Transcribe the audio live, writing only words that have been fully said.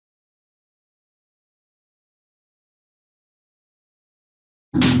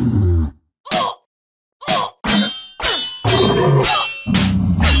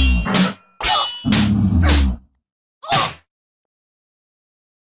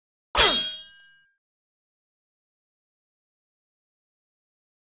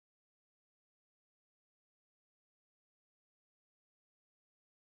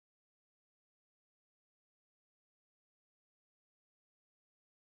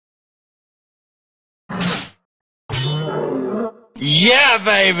Yeah,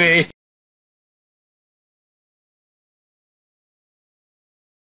 baby!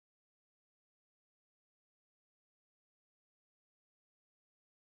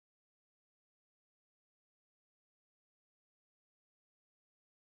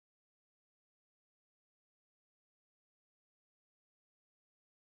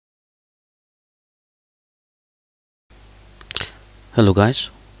 Hello guys,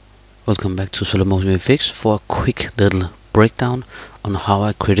 welcome back to Slow Motion Fix for a quick little breakdown on how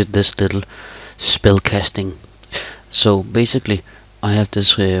I created this little spell casting. So basically I have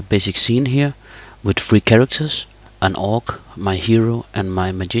this basic scene here with three characters, an orc, my hero and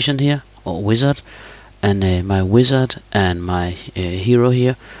my magician here, or wizard, and my wizard and my hero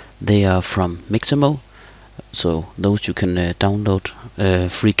here, they are from Mixamo. So those you can download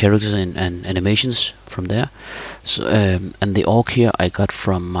free characters and animations from there. So and the orc here I got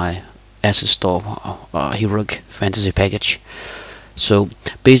from my asset store, heroic fantasy package. So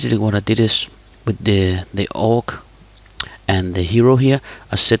basically what I did is with the orc and the hero here,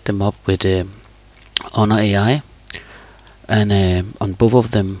 I set them up with HonorAI, and on both of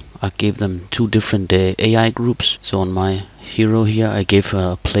them I gave them two different AI groups. So on my hero here I gave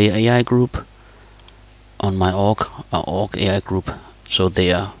a play AI group, on my orc AI group, so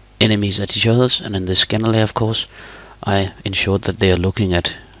they are enemies at each other's, and in the scanner layer of course I ensured that they are looking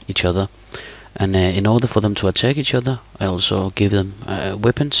at each other, and in order for them to attack each other I also give them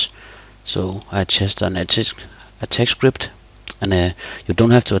weapons. So I attached an attack script, and you don't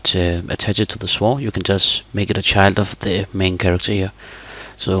have to attach it to the sword, you can just make it a child of the main character here.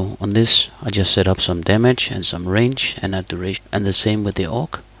 So on this I just set up some damage and some range and a duration, and the same with the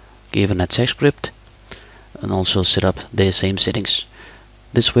orc, gave an attack script and also set up the same settings.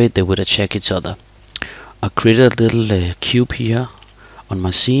 This way they would attack each other. I created a little cube here on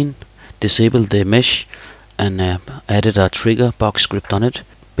my scene, disabled the mesh, and added a trigger box script on it.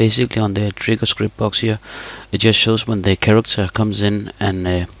 Basically on the trigger script box here, it just shows when the character comes in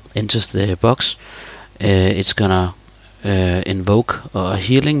and enters the box, it's gonna invoke a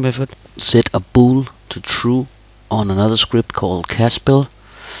healing method, set a bool to true on another script called cast spell,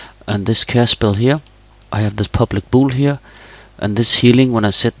 and this cast spell here, I have this public bool here, and this healing, when I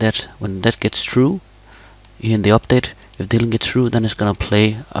set that, when that gets true in the update, if the healing gets true, then it's gonna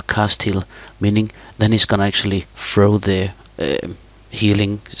play a cast heal, meaning then it's gonna actually throw the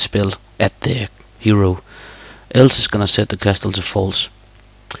healing spell at the hero, else it's gonna set the castle to false.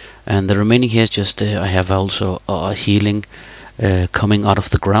 And the remaining here is just I have also a healing coming out of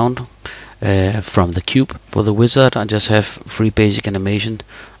the ground from the cube. For the wizard I just have three basic animation: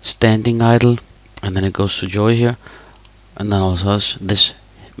 standing idle, and then it goes to joy here, and then also has this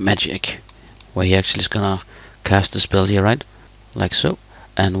magic where he actually is gonna cast the spell here, right, like so.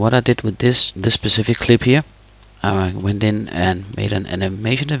 And what I did with this specific clip here, I went in and made an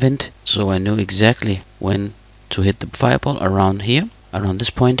animation event, so I knew exactly when to hit the fireball around here, around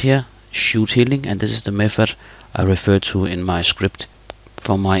this point here, shoot healing, and this is the method I referred to in my script.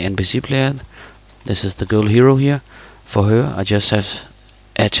 For my NPC player, this is the girl hero here. For her I just have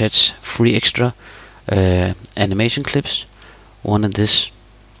attached 3 extra animation clips. One of this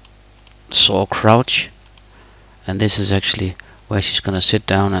saw crouch, and this is actually where she's gonna sit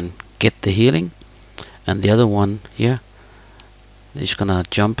down and get the healing, and the other one here is gonna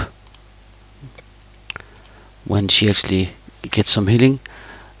jump when she actually gets some healing,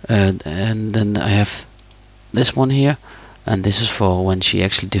 and then I have this one here, and this is for when she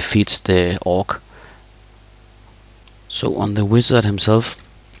actually defeats the orc. So on the wizard himself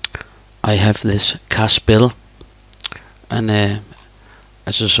I have this cast spell, and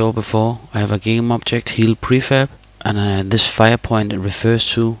as you saw before, I have a game object heal prefab, and this fire point it refers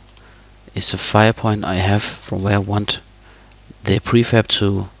to is a fire point I have from where I want the prefab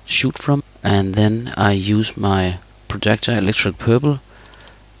to shoot from, and then I use my projector electric purple.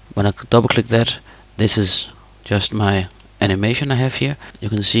 When I double click that, this is just my animation I have here. You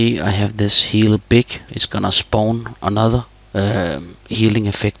can see I have this heal big, it's gonna spawn another healing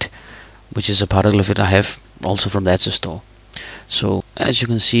effect, which is a particle effect I have also from the asset store. So as you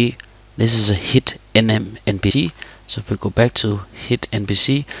can see, this is a hit NPC. So if we go back to hit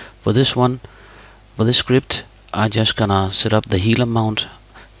NPC, for this one, for this script, I'm just gonna set up the heal amount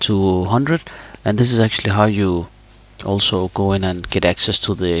to 100, and this is actually how you also go in and get access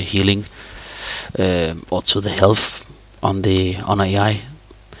to the healing or to the health on the HonorAI.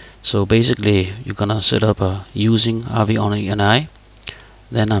 So basically you're gonna set up a using RV HonorAI.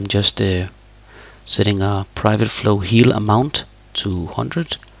 Then I'm just setting a private flow heal amount to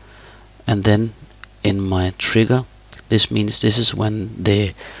 100, and then in my trigger, this means this is when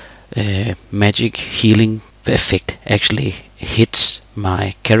the magic healing effect actually hits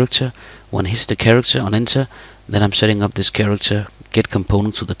my character. When it hits the character on enter, then I'm setting up this character get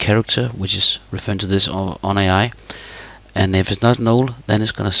component to the character, which is referring to this on AI. And if it's not null, then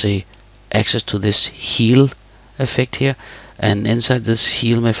it's gonna say access to this heal effect here, and inside this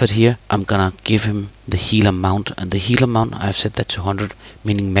heal method here, I'm gonna give him the heal amount, and the heal amount I've set that to 100,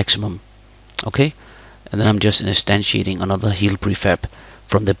 meaning maximum. Okay, and then I'm just instantiating another heal prefab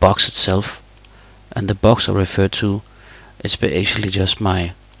from the box itself, and the box I refer to is basically just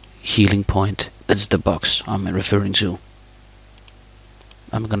my healing point. That's the box I'm referring to.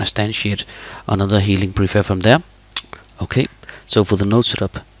 I'm gonna instantiate another healing prefab from there. Okay, so for the node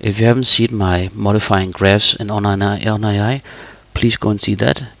setup, if you haven't seen my modifying graphs in HonorAI, please go and see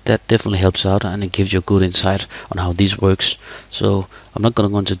that. That definitely helps out, and it gives you a good insight on how this works. So I'm not going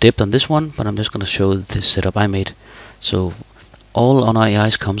to go into depth on this one, but I'm just going to show this setup I made. So all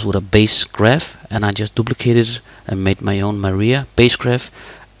HonorAIs comes with a base graph, and I just duplicated it and made my own Maria base graph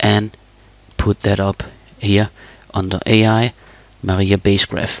and put that up here under AI Maria base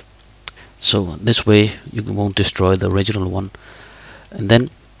graph. So this way you won't destroy the original one. And then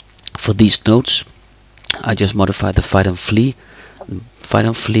for these nodes, I just modified the fight and flee. Fight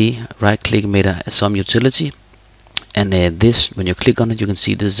and flee, right click, made a some utility, and this, when you click on it, you can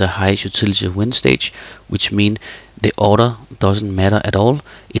see this is a highest utility win stage, which means the order doesn't matter at all.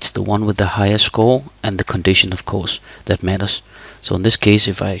 It's the one with the highest score and the condition, of course, that matters. So in this case,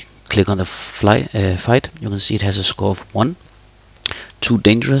 if I click on the fight, you can see it has a score of 1. Too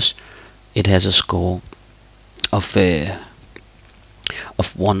dangerous, it has a score of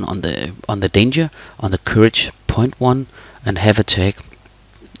 1 on the danger, on the courage 0.1, and have attack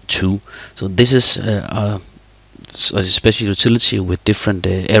 2. So this is a special utility with different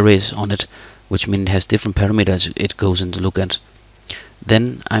arrays on it, which means it has different parameters it goes in to look at.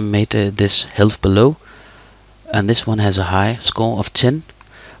 Then I made this health below, and this one has a high score of 10,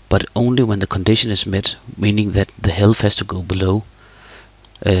 but only when the condition is met, meaning that the health has to go below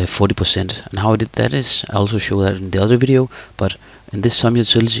 40%. And how I did that is, I also show that in the other video, but in this sum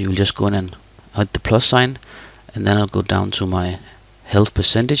utility you'll just go in and hit the plus sign, and then I'll go down to my health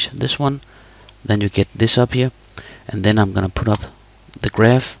percentage, this one, then you get this up here, and then I'm gonna put up the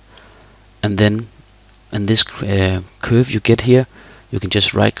graph, and then in this curve you get here, you can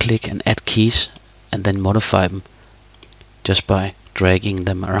just right click and add keys and then modify them just by dragging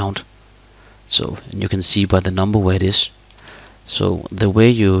them around. So, and you can see by the number where it is. So the way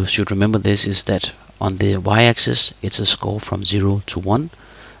you should remember this is that on the y-axis it's a score from 0 to 1,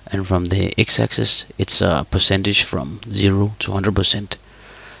 and from the x-axis it's a percentage from 0 to 100%.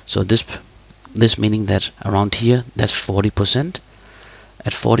 So this meaning that around here that's 40%.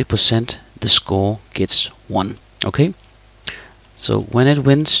 At 40% the score gets 1. Okay, so when it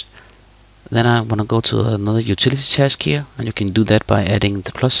wins, then I want to go to another utility task here, and you can do that by adding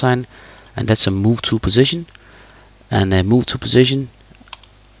the plus sign, and that's a move to position. And a move to position,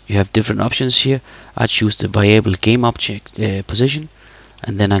 you have different options here. I choose the variable game object position,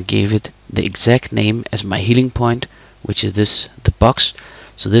 and then I gave it the exact name as my healing point, which is the box.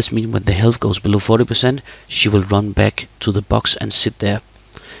 So this means when the health goes below 40%, she will run back to the box and sit there.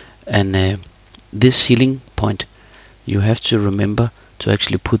 And this healing point, you have to remember to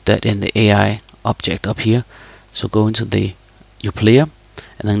actually put that in the AI object up here. So go into your player,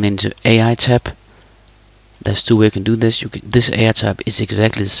 and then into AI tab. There's two ways you can do this. This AI tab is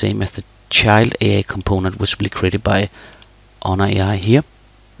exactly the same as the child AI component, which will be created by HonorAI here.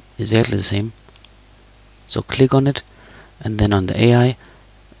 Exactly the same. So click on it, and then on the AI,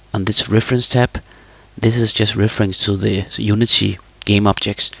 on this reference tab, this is just referring to the Unity game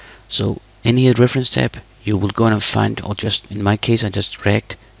objects. So any reference tab, you will go and find, or just in my case, I just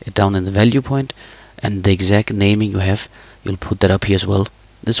dragged it down in the value point, and the exact naming you have, you'll put that up here as well.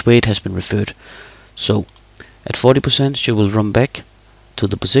 This way it has been referred. So at 40% she will run back to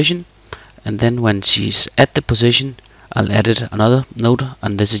the position, and then when she's at the position, I'll add another node,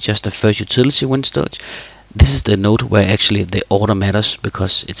 and this is just the first utility win stage. This is the node where actually the order matters,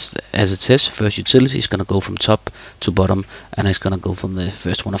 because it's, as it says, first utility is going to go from top to bottom, and it's going to go from the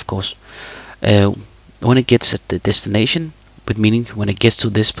first one, of course. When it gets at the destination, but meaning when it gets to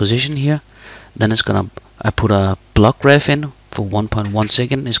this position here, then it's gonna, I put a block graph in for 1.1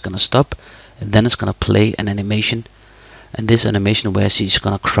 second. It's gonna stop, and then it's gonna play an animation, and this animation where she's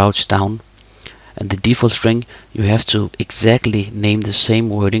gonna crouch down. And the default string, you have to exactly name the same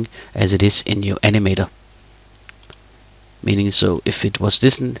wording as it is in your animator. Meaning, so if it was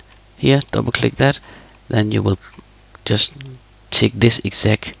this here, double click that, then you will just take this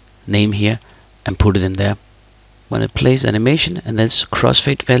exact name here and put it in there. When it plays animation and that's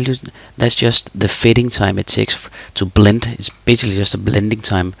crossfade value, that's just the fading time it takes to blend. It's basically just a blending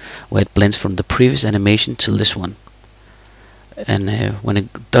time where it blends from the previous animation to this one. And when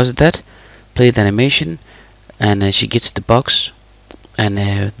it does that, play the animation, and she gets the box, and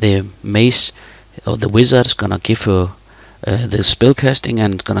the maze or the wizard is gonna give her the spell casting,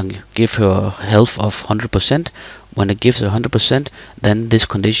 and it's gonna give her health of 100%. When it gives her 100%, then this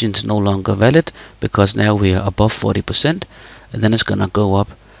condition is no longer valid, because now we are above 40%, and then it's gonna go up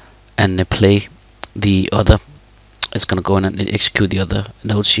and play the other. It's gonna go in and execute the other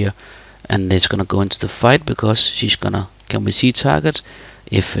nodes here, and it's gonna go into the fight, because she's gonna, can we see target?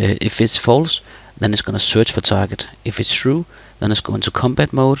 If it's false, then it's gonna search for target. If it's true, then it's going to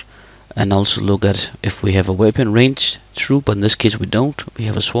combat mode, and also look at if we have a weapon range. True, but in this case we don't. We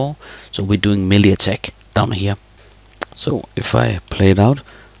have a sword, so we're doing melee attack down here. So if I play it out,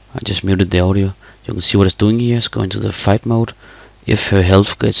 I just muted the audio. You can see what it's doing here. It's going to the fight mode. If her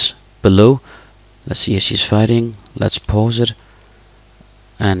health gets below, let's see if she's fighting. Let's pause it,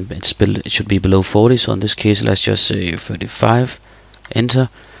 and it should be below 40. So in this case, let's just say 35. Enter.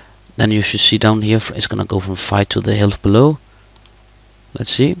 Then you should see down here it's gonna go from fight to the health below.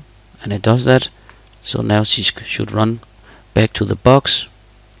 Let's see, and it does that. So now she should run back to the box,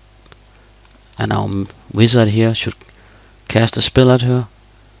 and our wizard here should cast a spell at her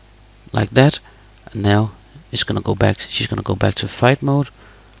like that, and now it's gonna go back. She's gonna go back to fight mode,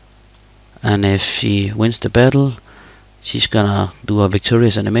 and if she wins the battle, she's gonna do a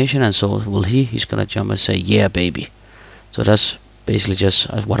victorious animation, and so will he. He's gonna jump and say, "Yeah, baby." So that's basically just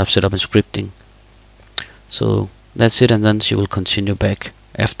what I've set up in scripting. So that's it, and then she will continue back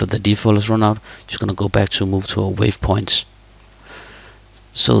after the default is run out. She's gonna go back to move to her waypoints.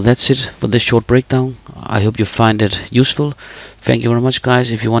 So that's it for this short breakdown. I hope you find it useful. Thank you very much, guys.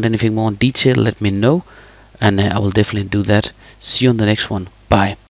 If you want anything more in detail, let me know, and I will definitely do that. See you on the next one. Bye.